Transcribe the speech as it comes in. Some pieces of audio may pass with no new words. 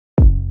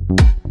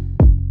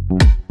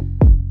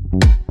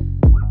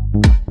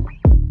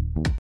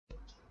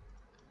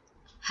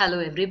Hello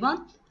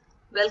everyone,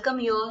 welcome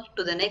you all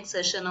to the next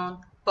session on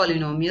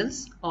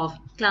polynomials of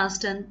class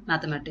 10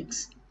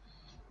 mathematics.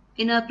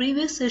 In our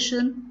previous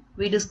session,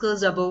 we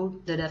discussed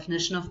about the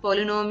definition of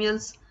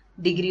polynomials,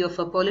 degree of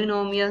a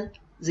polynomial,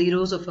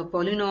 zeros of a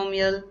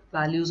polynomial,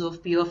 values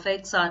of p of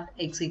x at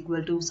x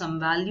equal to some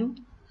value,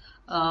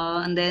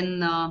 and then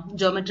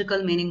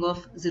geometrical meaning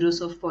of zeros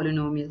of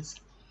polynomials.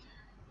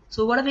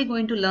 So what are we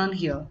going to learn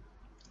here?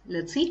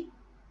 Let's see.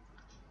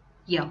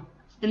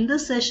 In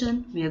this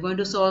session, we are going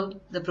to solve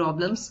the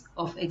problems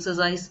of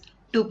exercise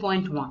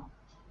 2.1.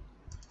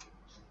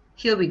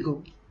 Here we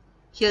go.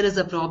 Here is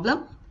a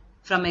problem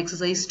from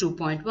exercise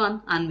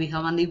 2.1 and we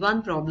have only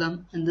one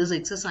problem in this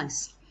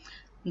exercise.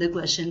 The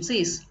question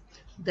says,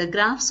 the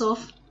graphs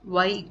of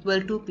y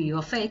equal to p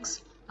of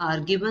x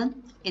are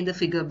given in the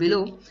figure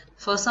below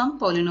for some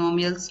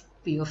polynomials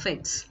p of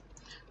x.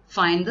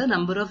 Find the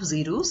number of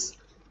zeros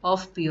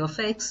of p of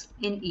x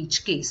in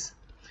each case.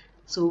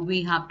 So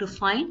we have to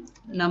find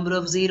number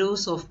of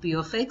zeros of p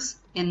of x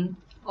in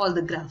all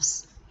the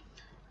graphs.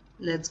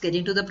 Let's get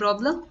into the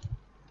problem.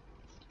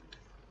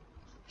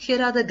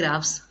 Here are the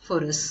graphs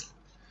for us.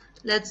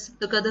 Let's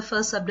look at the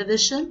first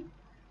subdivision.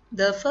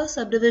 The first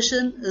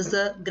subdivision is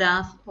the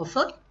graph of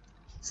a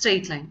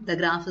straight line. The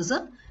graph is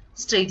a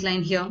straight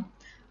line here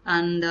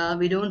and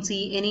we don't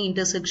see any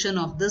intersection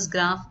of this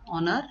graph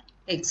on our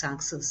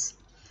x-axis.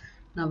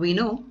 Now we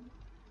know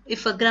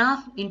if a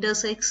graph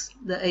intersects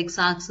the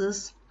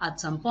x-axis at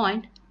some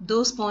point,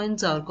 those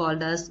points are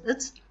called as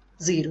its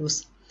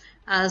zeros.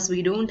 As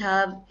we don't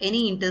have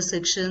any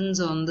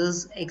intersections on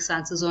this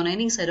x-axis on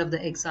any side of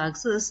the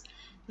x-axis,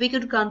 we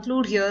could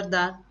conclude here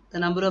that the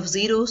number of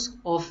zeros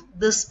of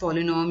this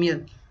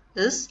polynomial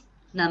is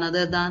none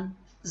other than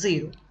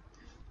 0.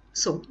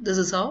 So this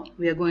is how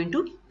we are going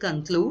to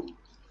conclude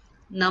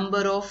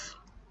number of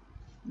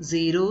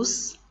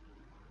zeros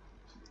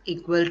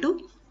equal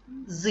to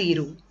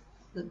 0.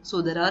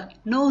 So there are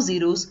no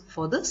zeros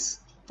for this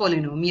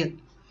polynomial.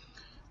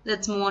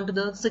 Let's move on to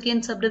the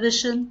second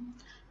subdivision.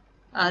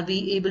 Are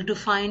we able to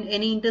find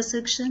any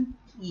intersection?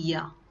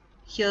 Yeah,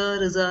 here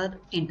is our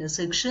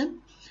intersection.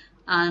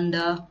 And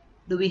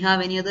do we have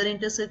any other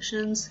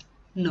intersections?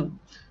 No.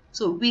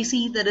 So we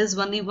see there is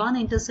only one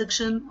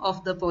intersection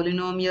of the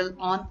polynomial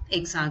on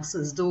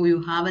x-axis. Though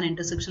you have an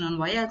intersection on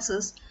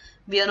y-axis,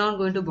 we are not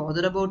going to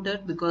bother about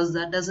it because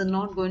that is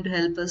not going to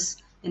help us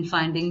in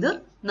finding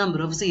the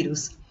number of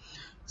zeros.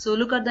 So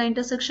look at the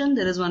intersection.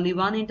 There is only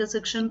one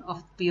intersection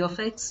of p of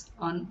x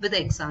with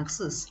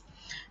x-axis.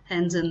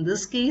 Hence in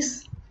this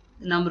case,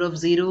 the number of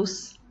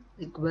zeros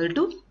equal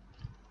to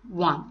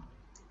 1.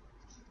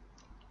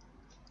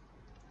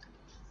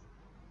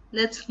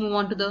 Let's move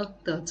on to the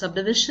third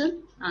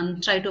subdivision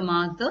and try to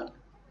mark the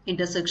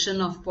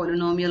intersection of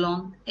polynomial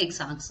on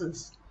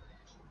x-axis.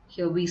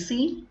 Here we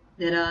see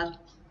there are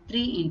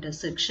 3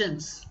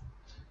 intersections.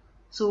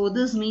 So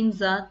this means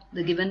that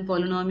the given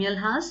polynomial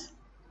has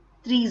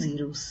 3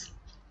 zeros.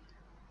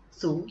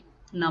 So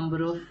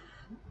number of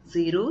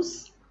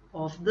zeros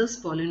of this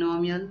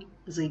polynomial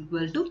is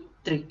equal to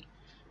 3.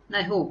 And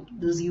I hope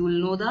this you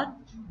will know that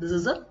this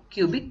is a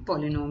cubic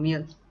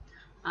polynomial.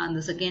 And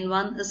the second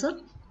one is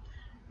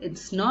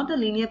it's not a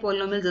linear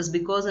polynomial just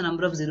because the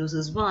number of zeros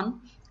is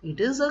 1. It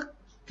is a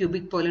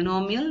cubic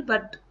polynomial,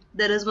 but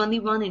there is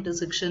only one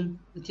intersection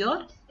with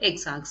your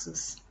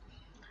x-axis.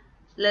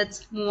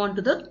 Let's move on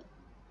to the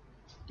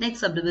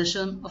next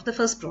subdivision of the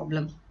first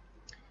problem.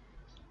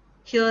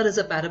 Here is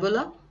a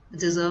parabola.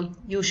 It is a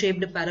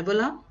U-shaped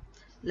parabola.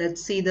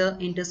 Let's see the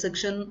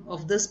intersection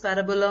of this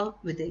parabola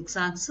with the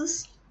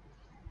x-axis.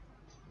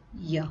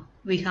 Yeah,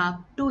 we have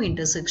 2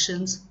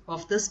 intersections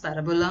of this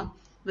parabola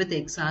with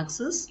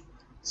x-axis.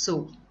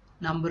 So,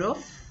 number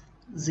of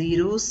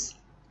zeros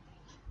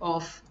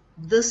of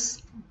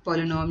this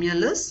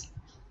polynomial is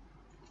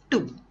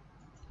 2.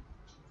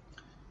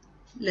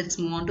 Let's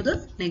move on to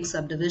the next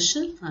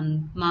subdivision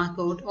and mark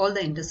out all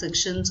the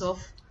intersections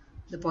of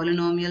the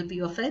polynomial p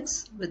of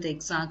x with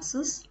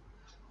x-axis.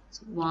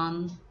 So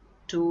 1,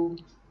 2,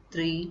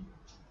 3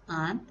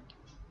 and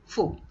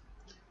 4.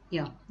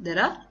 Yeah,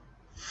 there are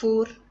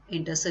 4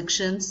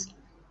 intersections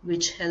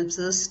which helps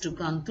us to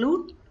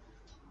conclude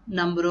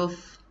number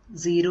of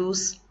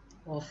zeros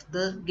of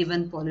the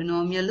given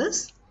polynomial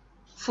is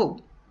 4.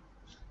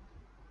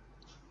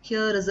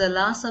 Here is the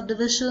last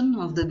subdivision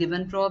of the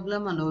given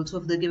problem and also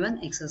of the given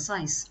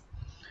exercise.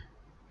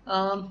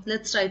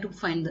 Let's try to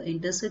find the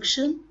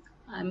intersection.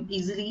 I'm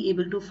easily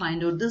able to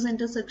find out this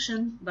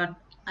intersection, but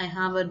I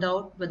have a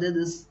doubt whether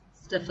this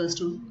refers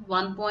to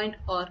 1 point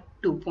or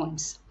 2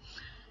 points.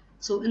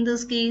 So in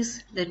this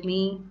case, let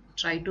me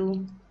try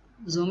to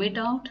zoom it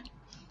out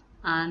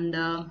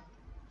and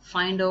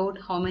find out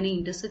how many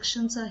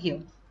intersections are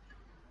here.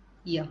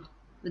 Yeah,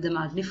 with the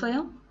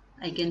magnifier,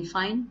 I can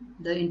find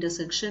the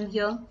intersection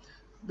here.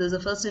 There's the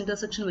first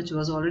intersection which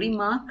was already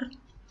marked.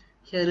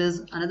 Here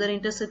is another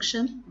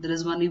intersection. There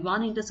is only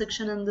one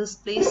intersection in this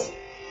place.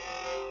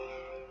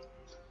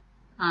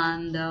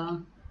 And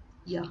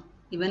yeah,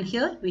 even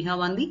here we have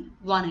only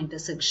one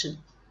intersection.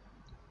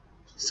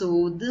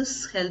 So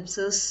this helps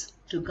us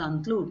to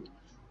conclude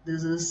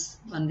this is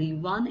only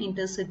one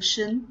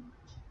intersection,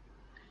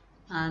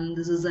 and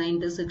this is the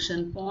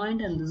intersection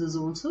point, and this is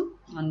also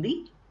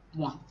only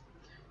 1.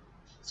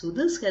 So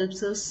this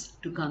helps us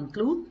to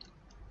conclude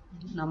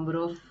number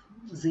of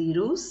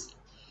zeros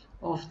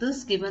of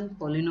this given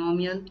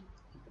polynomial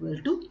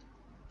equal to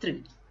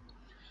 3.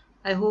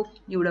 I hope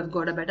you would have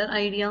got a better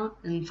idea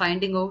in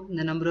finding out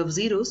the number of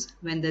zeros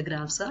when the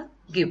graphs are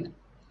given.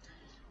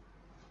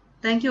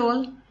 Thank you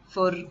all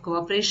for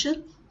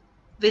cooperation.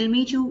 We'll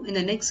meet you in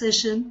the next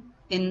session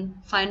in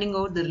finding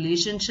out the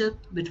relationship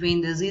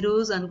between the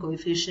zeros and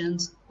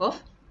coefficients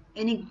of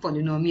any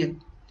polynomial.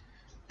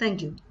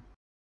 Thank you.